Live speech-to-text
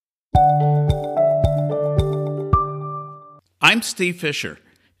I'm Steve Fisher.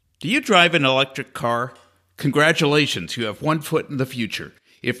 Do you drive an electric car? Congratulations, you have one foot in the future.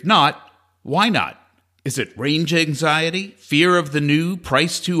 If not, why not? Is it range anxiety? Fear of the new?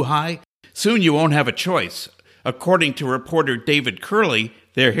 Price too high? Soon you won't have a choice. According to reporter David Curley,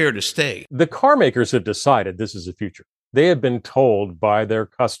 they're here to stay. The car makers have decided this is the future. They have been told by their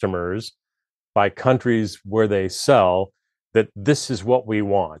customers, by countries where they sell, that this is what we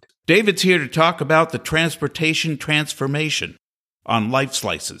want. David's here to talk about the transportation transformation on Life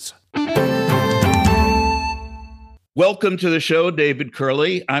Slices. Welcome to the show, David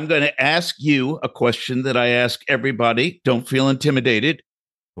Curley. I'm going to ask you a question that I ask everybody. Don't feel intimidated.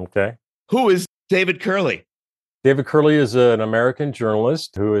 Okay. Who is David Curley? David Curley is an American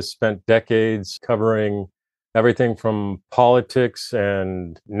journalist who has spent decades covering everything from politics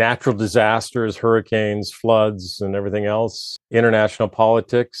and natural disasters, hurricanes, floods, and everything else, international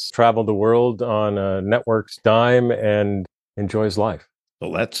politics, traveled the world on a network's dime, and enjoys life.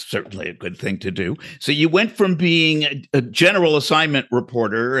 Well, that's certainly a good thing to do. So you went from being a general assignment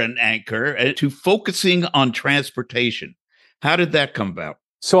reporter and anchor to focusing on transportation. How did that come about?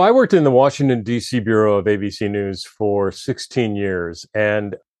 So I worked in the Washington, D.C. bureau of ABC News for 16 years,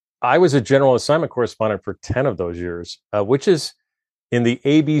 and I was a general assignment correspondent for 10 of those years, which is in the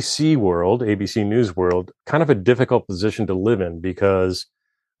ABC world, ABC News world, kind of a difficult position to live in because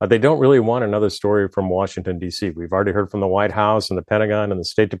they don't really want another story from Washington, D.C. We've already heard from the White House and the Pentagon and the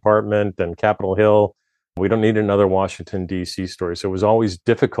State Department and Capitol Hill. We don't need another Washington, D.C. story. So it was always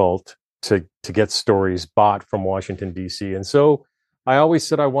difficult to get stories bought from Washington, D.C. And so I always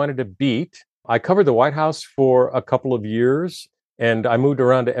said I wanted to beat. I covered the White House for a couple of years. And I moved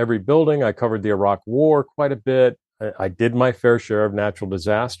around to every building. I covered the Iraq War quite a bit. I did my fair share of natural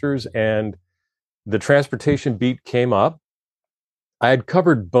disasters, and the transportation beat came up. I had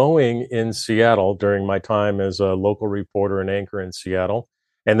covered Boeing in Seattle during my time as a local reporter and anchor in Seattle.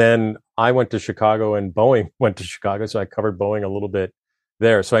 And then I went to Chicago and Boeing went to Chicago. So I covered Boeing a little bit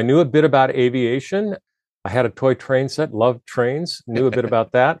there. So I knew a bit about aviation. I had a toy train set, loved trains, knew a bit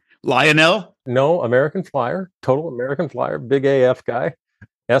about that. Lionel? No, American Flyer, total American Flyer, big AF guy,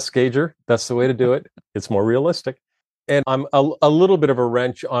 S-Gauger. That's the way to do it. It's more realistic. And I'm a little bit of a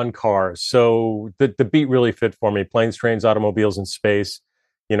wrench on cars. So the beat really fit for me. Planes, trains, automobiles, and space.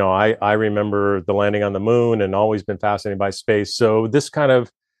 You know, I remember the landing on the moon and always been fascinated by space. So this kind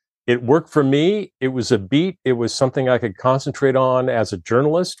of, it worked for me. It was a beat. It was something I could concentrate on as a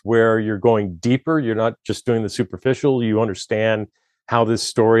journalist where you're going deeper. You're not just doing the superficial. You understand how this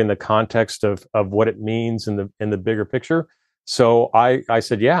story in the context of what it means in the bigger picture. So I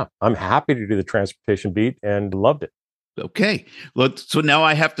said, yeah, I'm happy to do the transportation beat and loved it. Okay. So now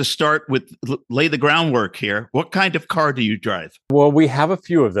I have to start with lay the groundwork here. What kind of car do you drive? Well, we have a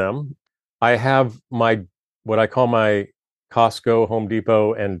few of them. I have what I call my Costco, Home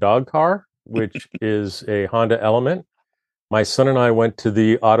Depot, and dog car, which is a Honda Element. My son and I went to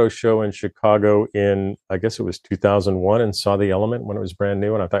the auto show in Chicago in, I guess it was 2001, and saw the Element when it was brand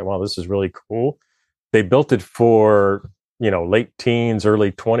new. And I thought, wow, this is really cool. They built it for, late teens,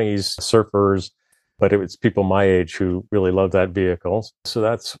 early 20s surfers, but it was people my age who really love that vehicle. So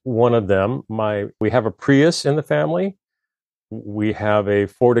that's one of them. We have a Prius in the family. We have a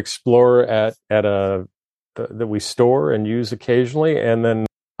Ford Explorer that we store and use occasionally. And then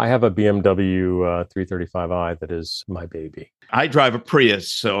I have a BMW 335i that is my baby. I drive a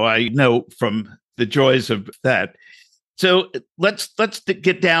Prius, so I know from the joys of that. So let's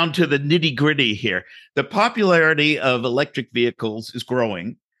get down to the nitty gritty here. The popularity of electric vehicles is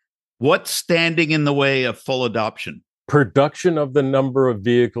growing. What's standing in the way of full adoption? Production of the number of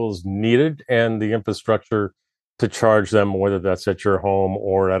vehicles needed and the infrastructure to charge them, whether that's at your home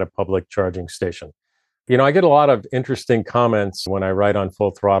or at a public charging station. I get a lot of interesting comments when I write on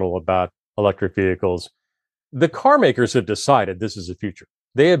Full Throttle about electric vehicles. The car makers have decided this is the future.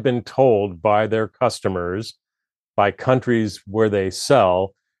 They have been told by their customers, by countries where they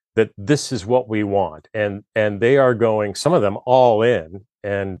sell, that this is what we want. And they are going, some of them all in,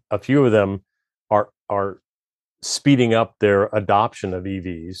 and a few of them are speeding up their adoption of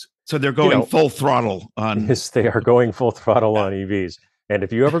EVs. So they're going full throttle on. Yes, they are going full throttle on EVs. And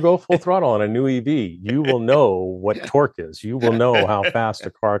if you ever go full throttle on a new EV, you will know what torque is. You will know how fast a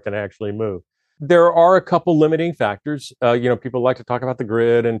car can actually move. There are a couple limiting factors. People like to talk about the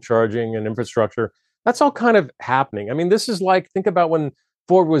grid and charging and infrastructure. That's all kind of happening. I mean, this is like, think about when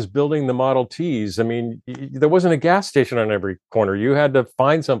Ford was building the Model Ts. I mean, there wasn't a gas station on every corner. You had to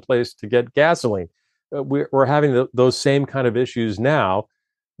find some place to get gasoline. We're having those same kind of issues now.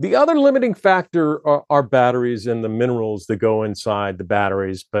 The other limiting factor are batteries and the minerals that go inside the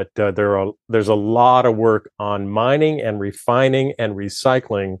batteries, but there's a lot of work on mining and refining and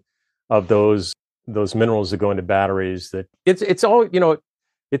recycling of those minerals that go into batteries. That it's all,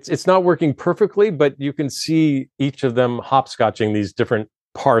 it's not working perfectly, but you can see each of them hopscotching these different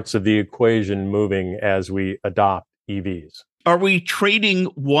parts of the equation moving as we adopt EVs. Are we trading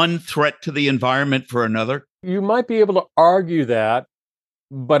one threat to the environment for another? You might be able to argue that,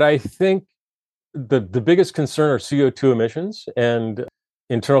 but I think the biggest concern are CO2 emissions, and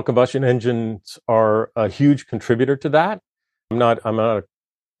internal combustion engines are a huge contributor to that. I'm not a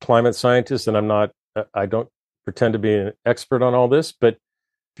climate scientist, and I don't pretend to be an expert on all this, but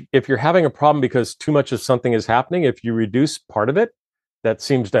if you're having a problem because too much of something is happening, if you reduce part of it, that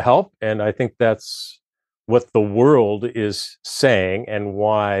seems to help. And I think that's what the world is saying, and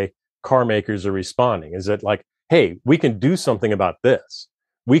why car makers are responding, is that like, hey, we can do something about this.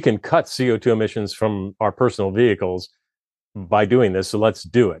 We can cut CO2 emissions from our personal vehicles by doing this. So let's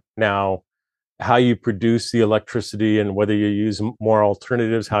do it. Now, how you produce the electricity and whether you use more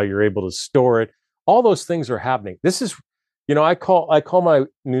alternatives, how you're able to store it, all those things are happening. This is, I call my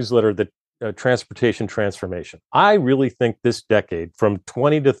newsletter the transportation transformation. I really think this decade, from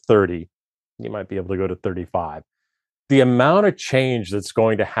 20 to 30, you might be able to go to 35, the amount of change that's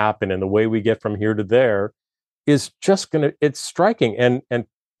going to happen and the way we get from here to there is just it's striking. And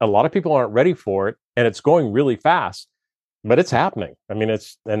a lot of people aren't ready for it, and it's going really fast, but it's happening. I mean,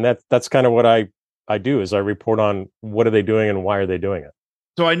 that's kind of what I do, is I report on what are they doing and why are they doing it.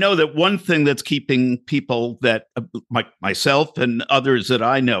 So I know that one thing that's keeping people that like myself and others that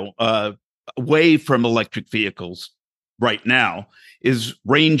I know away from electric vehicles right now is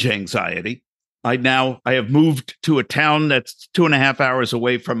range anxiety. I have moved to a town that's 2.5 hours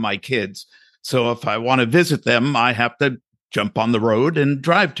away from my kids. So if I want to visit them, I have to jump on the road and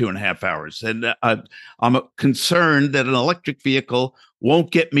drive 2.5 hours. And I'm concerned that an electric vehicle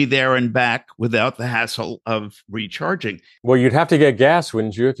won't get me there and back without the hassle of recharging. Well, you'd have to get gas,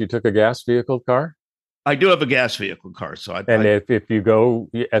 wouldn't you, if you took a gas vehicle car? I do have a gas vehicle car. So if you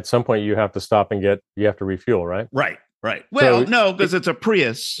go, at some point you have to stop and you have to refuel, right? Right. Well, no, because it's a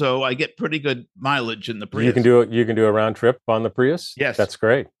Prius, so I get pretty good mileage in the Prius. You can do a round trip on the Prius. Yes, that's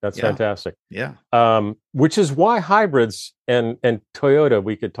great. That's fantastic. Yeah. Which is why hybrids and Toyota.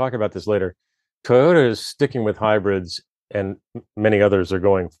 We could talk about this later. Toyota is sticking with hybrids, and many others are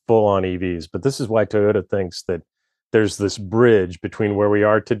going full on EVs. But this is why Toyota thinks that there's this bridge between where we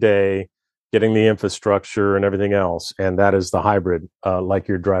are today, getting the infrastructure and everything else, and that is the hybrid, like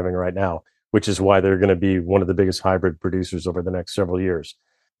you're driving right now, which is why they're going to be one of the biggest hybrid producers over the next several years.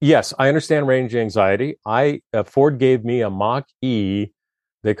 Yes, I understand range anxiety. Ford gave me a Mach-E.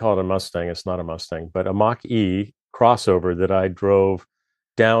 They call it a Mustang. It's not a Mustang, but a Mach-E crossover that I drove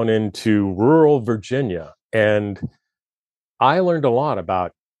down into rural Virginia. And I learned a lot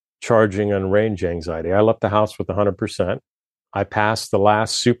about charging and range anxiety. I left the house with 100%. I passed the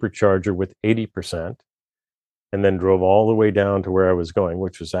last supercharger with 80%. And then drove all the way down to where I was going,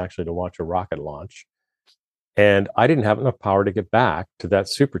 which was actually to watch a rocket launch. And I didn't have enough power to get back to that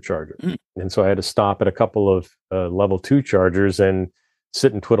supercharger. And so I had to stop at a couple of level 2 chargers and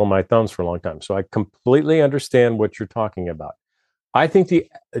sit and twiddle my thumbs for a long time. So I completely understand what you're talking about. I think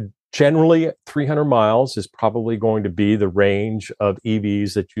generally 300 miles is probably going to be the range of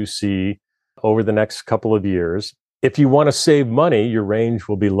EVs that you see over the next couple of years. If you want to save money, your range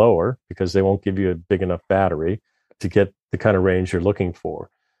will be lower because they won't give you a big enough battery to get the kind of range you're looking for.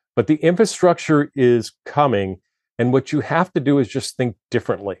 But the infrastructure is coming, and what you have to do is just think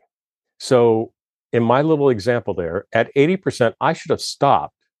differently. So in my little example there, at 80%, I should have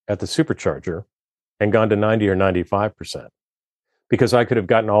stopped at the supercharger and gone to 90 or 95%, because I could have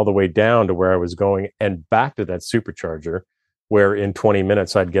gotten all the way down to where I was going and back to that supercharger, where in 20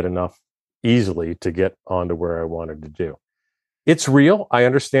 minutes I'd get enough easily to get onto where I wanted to do. It's real. I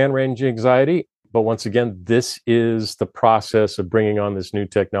understand range anxiety, but once again, this is the process of bringing on this new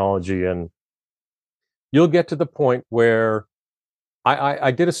technology, and you'll get to the point where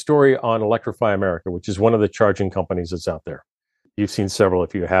I did a story on Electrify America, which is one of the charging companies that's out there. You've seen several.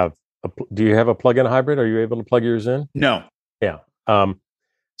 If you have, do you have a plug-in hybrid? Are you able to plug yours in? No. Yeah.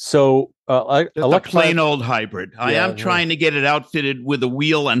 So a plain old hybrid. I am trying to get it outfitted with a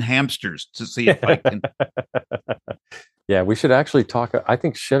wheel and hamsters to see if I can. Yeah, we should actually talk. I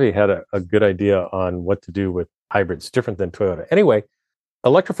think Chevy had a good idea on what to do with hybrids, different than Toyota. Anyway,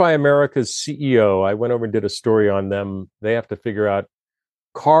 Electrify America's CEO, I went over and did a story on them. They have to figure out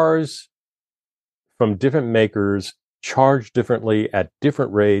cars from different makers charge differently at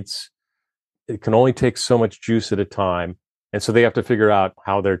different rates. It can only take so much juice at a time. And so they have to figure out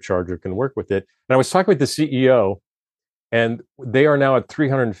how their charger can work with it. And I was talking with the CEO, and they are now at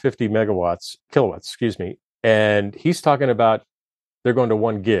 350 kilowatts, excuse me. And he's talking about they're going to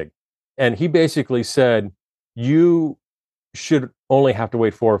 1 gig. And he basically said, you should only have to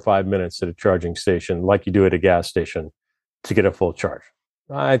wait 4 or 5 minutes at a charging station like you do at a gas station to get a full charge.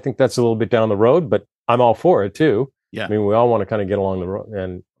 I think that's a little bit down the road, but I'm all for it too. Yeah. I mean, we all want to kind of get along the road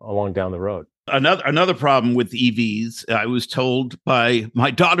and along down the road. Another problem with EVs, I was told by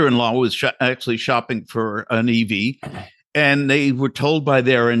my daughter-in-law was actually shopping for an EV, and they were told by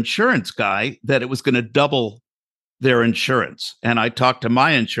their insurance guy that it was going to double their insurance. And I talked to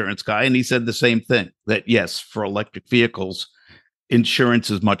my insurance guy, and he said the same thing, that yes, for electric vehicles, insurance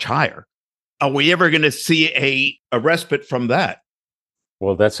is much higher. Are we ever going to see a respite from that?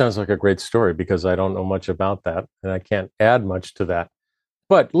 Well, that sounds like a great story because I don't know much about that, and I can't add much to that.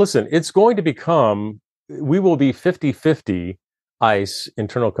 But listen, it's going to become, we will be 50-50 ICE,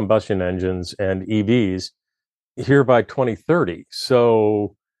 internal combustion engines, and EVs here by 2030.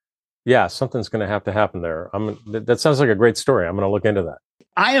 So, yeah, something's going to happen there. That sounds like a great story. I'm going to look into that.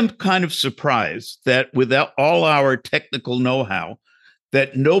 I am kind of surprised that without all our technical know-how,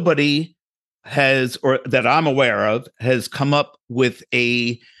 that nobody has, or that I'm aware of, has come up with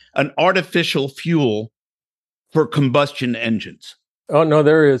an artificial fuel for combustion engines. Oh, no,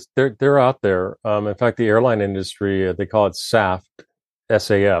 there is. They're out there. In fact, the airline industry, they call it SAF,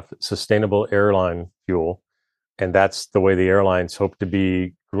 SAF, Sustainable Airline Fuel. And that's the way the airlines hope to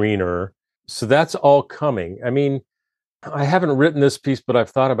be greener. So that's all coming. I mean, I haven't written this piece, but I've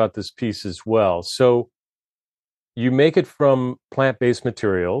thought about this piece as well. So you make it from plant-based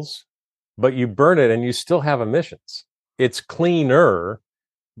materials, but you burn it and you still have emissions. It's cleaner,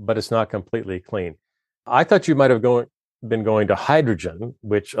 but it's not completely clean. I thought you might have been going to hydrogen,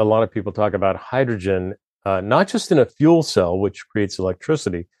 which a lot of people talk about hydrogen, not just in a fuel cell, which creates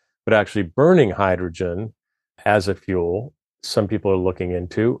electricity, but actually burning hydrogen as a fuel. Some people are looking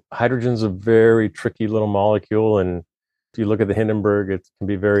into. Hydrogen's a very tricky little molecule. And if you look at the Hindenburg, it can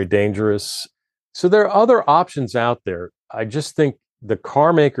be very dangerous. So there are other options out there. I just think the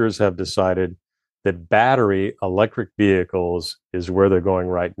car makers have decided that battery electric vehicles is where they're going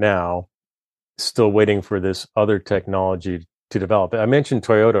right now, still waiting for this other technology to develop. I mentioned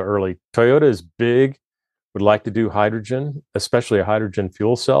Toyota early. Toyota is big, would like to do hydrogen, especially hydrogen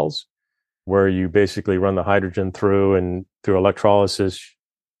fuel cells, where you basically run the hydrogen through, and through electrolysis,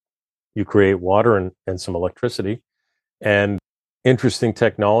 you create water and some electricity. And interesting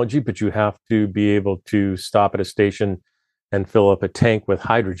technology, but you have to be able to stop at a station and fill up a tank with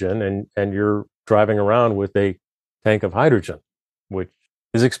hydrogen, and you're driving around with a tank of hydrogen, which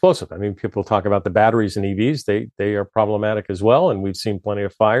is explosive. I mean, people talk about the batteries in EVs. They are problematic as well. And we've seen plenty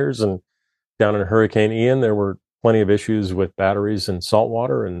of fires. And down in Hurricane Ian, there were plenty of issues with batteries and salt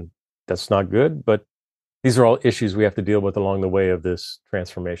water, and that's not good. But these are all issues we have to deal with along the way of this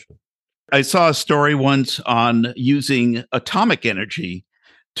transformation. I saw a story once on using atomic energy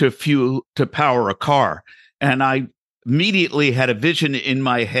to power a car. And I immediately had a vision in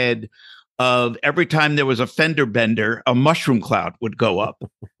my head of every time there was a fender bender, a mushroom cloud would go up.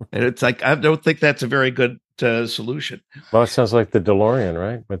 And it's like, I don't think that's a very good solution. Well, it sounds like the DeLorean,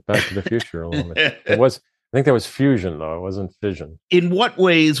 right? With Back to the Future a little bit. I think that was fusion, though. It wasn't fission. In what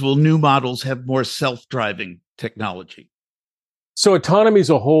ways will new models have more self-driving technology? So autonomy is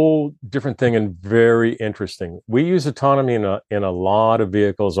a whole different thing and very interesting. We use autonomy in a lot of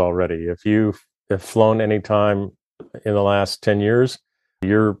vehicles already. If you've flown any time in the last 10 years,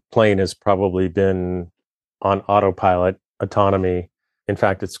 your plane has probably been on autopilot autonomy. In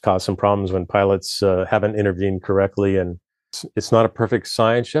fact, it's caused some problems when pilots haven't intervened correctly. And it's not a perfect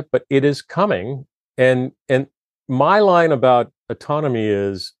science yet, but it is coming. And my line about autonomy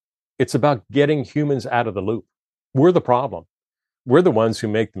is it's about getting humans out of the loop. We're the problem. We're the ones who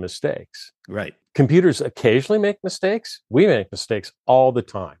make the mistakes. Right. Computers occasionally make mistakes. We make mistakes all the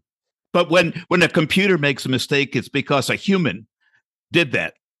time. But when a computer makes a mistake, it's because a human did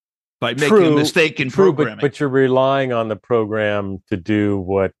that by making a mistake in programming. But you're relying on the program to do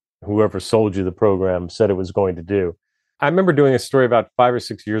what whoever sold you the program said it was going to do. I remember doing a story about 5 or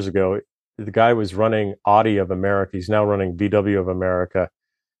 6 years ago. The guy was running Audi of America. He's now running VW of America.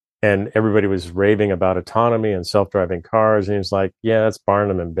 And everybody was raving about autonomy and self-driving cars. And he was like, yeah, that's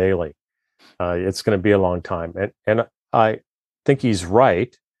Barnum and Bailey. It's going to be a long time. And I think he's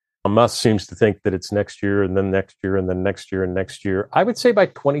right. Musk seems to think that it's next year and then next year and then next year and next year. I would say by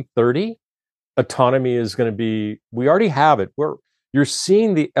 2030, autonomy is going to be, we already have it. You're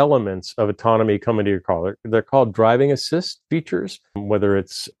seeing the elements of autonomy come into your car. They're called driving assist features, whether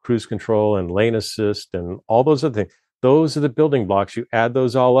it's cruise control and lane assist and all those other things. those are the building blocks. You add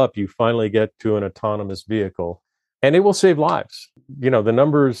those all up, you finally get to an autonomous vehicle, and it will save lives. The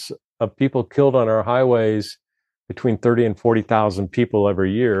numbers of people killed on our highways, between 30 and 40,000 people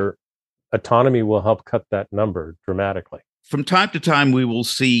every year, autonomy will help cut that number dramatically. From time to time, we will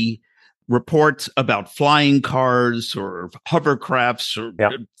see reports about flying cars or hovercrafts or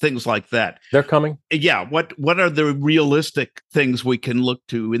things like that. They're coming. Yeah. What are the realistic things we can look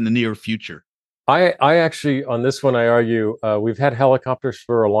to in the near future? I actually, on this one, I argue we've had helicopters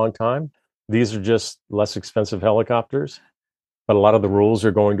for a long time. These are just less expensive helicopters, but a lot of the rules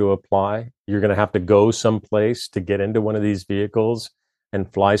are going to apply. You're going to have to go someplace to get into one of these vehicles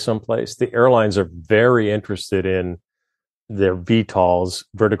and fly someplace. The airlines are very interested in their VTOLs,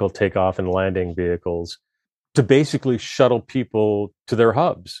 vertical takeoff and landing vehicles, to basically shuttle people to their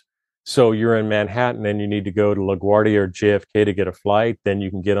hubs. So you're in Manhattan and you need to go to LaGuardia or JFK to get a flight, then you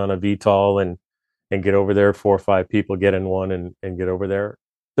can get on a VTOL and get over there. 4 or 5 people get in one and get over there.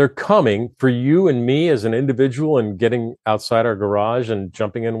 They're coming for you and me as an individual, and getting outside our garage and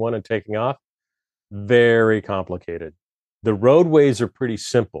jumping in one and taking off. Very complicated. The roadways are pretty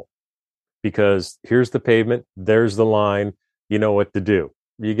simple because here's the pavement, there's the line, you know what to do.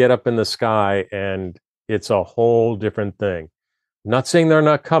 You get up in the sky and it's a whole different thing. I'm not saying they're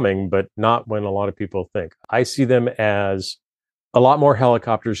not coming, but not when a lot of people think. I see them as a lot more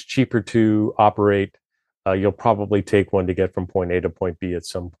helicopters, cheaper to operate. You'll probably take one to get from point A to point B at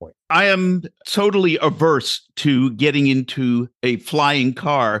some point. I am totally averse to getting into a flying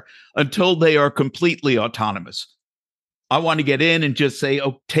car until they are completely autonomous. I want to get in and just say,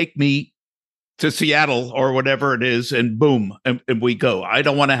 oh, take me to Seattle or whatever it is, and boom, and we go. I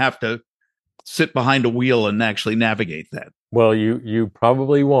don't want to have to sit behind a wheel and actually navigate that. Well, you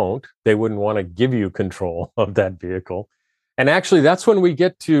probably won't. They wouldn't want to give you control of that vehicle. And actually, that's when we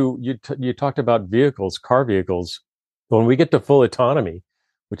get to, you talked about vehicles, car vehicles. When we get to full autonomy,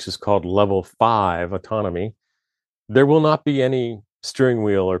 which is called level 5 autonomy, there will not be any steering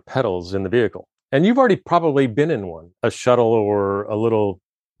wheel or pedals in the vehicle. And you've already probably been in one, a shuttle or a little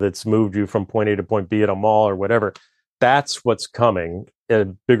that's moved you from point A to point B at a mall or whatever. That's what's coming at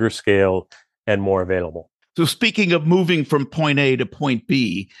a bigger scale and more available. So speaking of moving from point A to point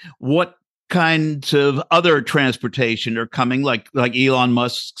B, what kinds of other transportation are coming, like Elon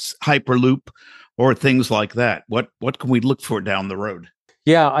Musk's Hyperloop or things like that? What can we look for down the road?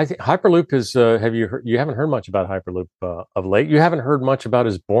 Yeah, I think Hyperloop is. Have you heard? You haven't heard much about Hyperloop of late. You haven't heard much about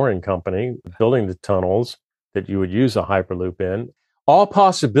his Boring Company building the tunnels that you would use a Hyperloop in. All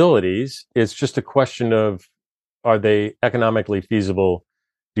possibilities. It's just a question of, are they economically feasible?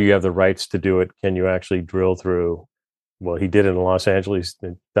 Do you have the rights to do it? Can you actually drill through? Well, he did it in Los Angeles,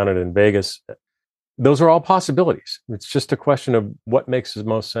 done it in Vegas. Those are all possibilities. It's just a question of what makes the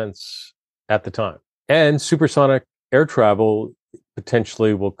most sense at the time. And supersonic air travel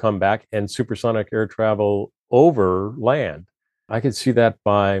potentially will come back, and supersonic air travel over land. I could see that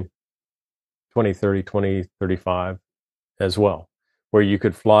by 2030, 2035 as well, where you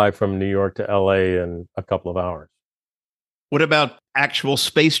could fly from New York to LA in a couple of hours. What about actual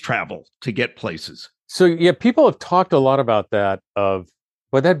space travel to get places? So yeah, people have talked a lot about that but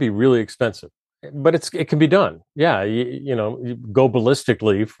that'd be really expensive. But it can be done. Yeah, you go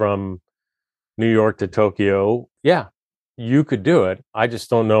ballistically from New York to Tokyo. Yeah, you could do it. I just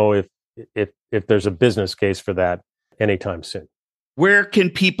don't know if there's a business case for that anytime soon. Where can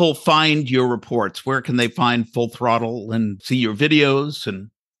people find your reports? Where can they find Full Throttle and see your videos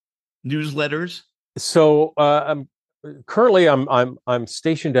and newsletters? So currently I'm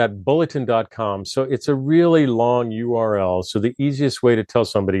stationed at bulletin.com. So it's a really long URL. So the easiest way to tell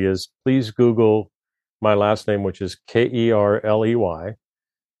somebody is, please Google my last name, which is Kerley,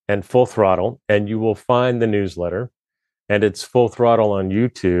 and Full Throttle, and you will find the newsletter. And it's Full Throttle on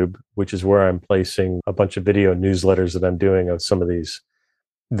YouTube, which is where I'm placing a bunch of video newsletters that I'm doing of some of these.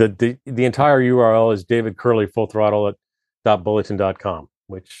 The entire URL is David Kerley, fullthrottle.bulletin.com,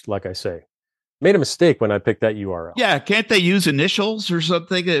 which, like I say, made a mistake when I picked that URL. Yeah, can't they use initials or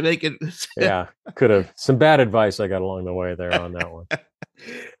something to make it? Yeah, could have. Some bad advice I got along the way there on that one.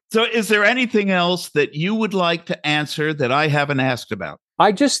 So is there anything else that you would like to answer that I haven't asked about?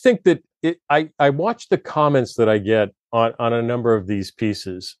 I just think that I watch the comments that I get on a number of these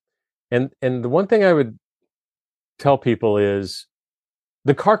pieces. And the one thing I would tell people is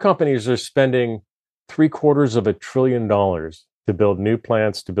the car companies are spending $750 billion to build new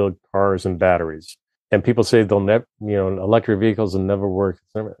plants, to build cars and batteries. And people say they'll never, electric vehicles will never work.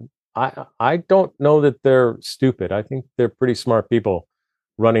 I don't know that they're stupid. I think they're pretty smart people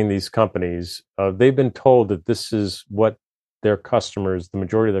running these companies. They've been told that this is what their customers, the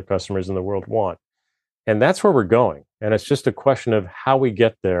majority of their customers in the world want. And that's where we're going. And it's just a question of how we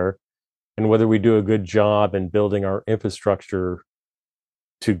get there and whether we do a good job in building our infrastructure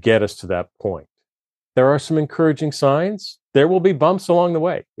to get us to that point. There are some encouraging signs. There will be bumps along the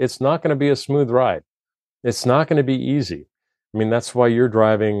way. It's not going to be a smooth ride. It's not going to be easy. I mean, that's why you're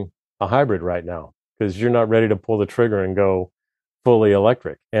driving a hybrid right now, because you're not ready to pull the trigger and go fully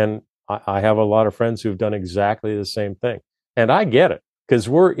electric. And I have a lot of friends who've done exactly the same thing. And I get it, because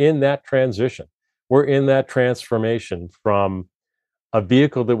we're in that transition. We're in that transformation from a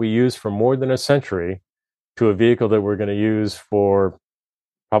vehicle that we use for more than a century to a vehicle that we're going to use for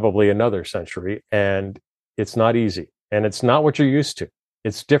probably another century. And it's not easy. And it's not what you're used to.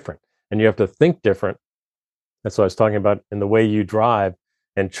 It's different. And you have to think different. That's what I was talking about in the way you drive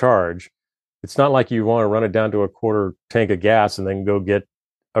and charge. It's not like you want to run it down to a quarter tank of gas and then go get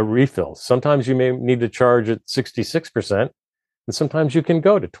a refill. Sometimes you may need to charge at 66%, and sometimes you can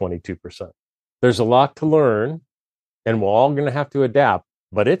go to 22%. There's a lot to learn, and we're all going to have to adapt,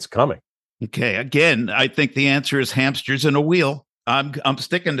 but it's coming. Okay. Again, I think the answer is hamsters in a wheel. I'm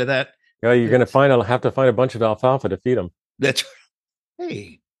sticking to that. Yeah, you're going to have to find a bunch of alfalfa to feed them. That's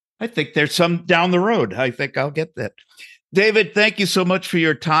hey. I think there's some down the road. I think I'll get that. David, thank you so much for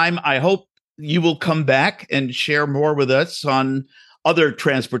your time. I hope you will come back and share more with us on other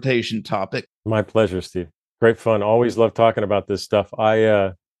transportation topics. My pleasure, Steve. Great fun. Always love talking about this stuff.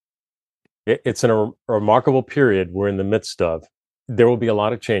 It's a remarkable period we're in the midst of. There will be a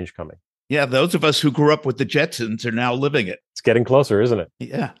lot of change coming. Yeah, those of us who grew up with the Jetsons are now living it. It's getting closer, isn't it?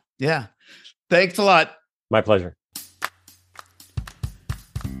 Yeah. Thanks a lot. My pleasure.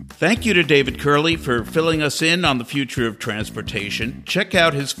 Thank you to David Curley for filling us in on the future of transportation. Check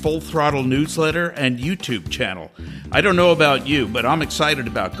out his Full Throttle newsletter and YouTube channel. I don't know about you, but I'm excited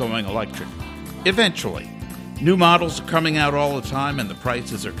about going electric. Eventually. New models are coming out all the time and the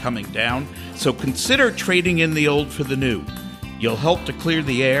prices are coming down, so consider trading in the old for the new. You'll help to clear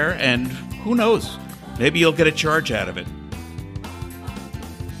the air, and who knows, maybe you'll get a charge out of it.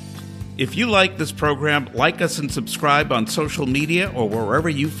 If you like this program, like us and subscribe on social media or wherever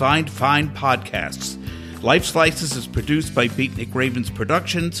you find fine podcasts. Life Slices is produced by Beatnik Ravens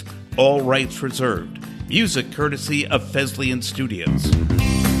Productions, all rights reserved. Music courtesy of Fesleyan Studios.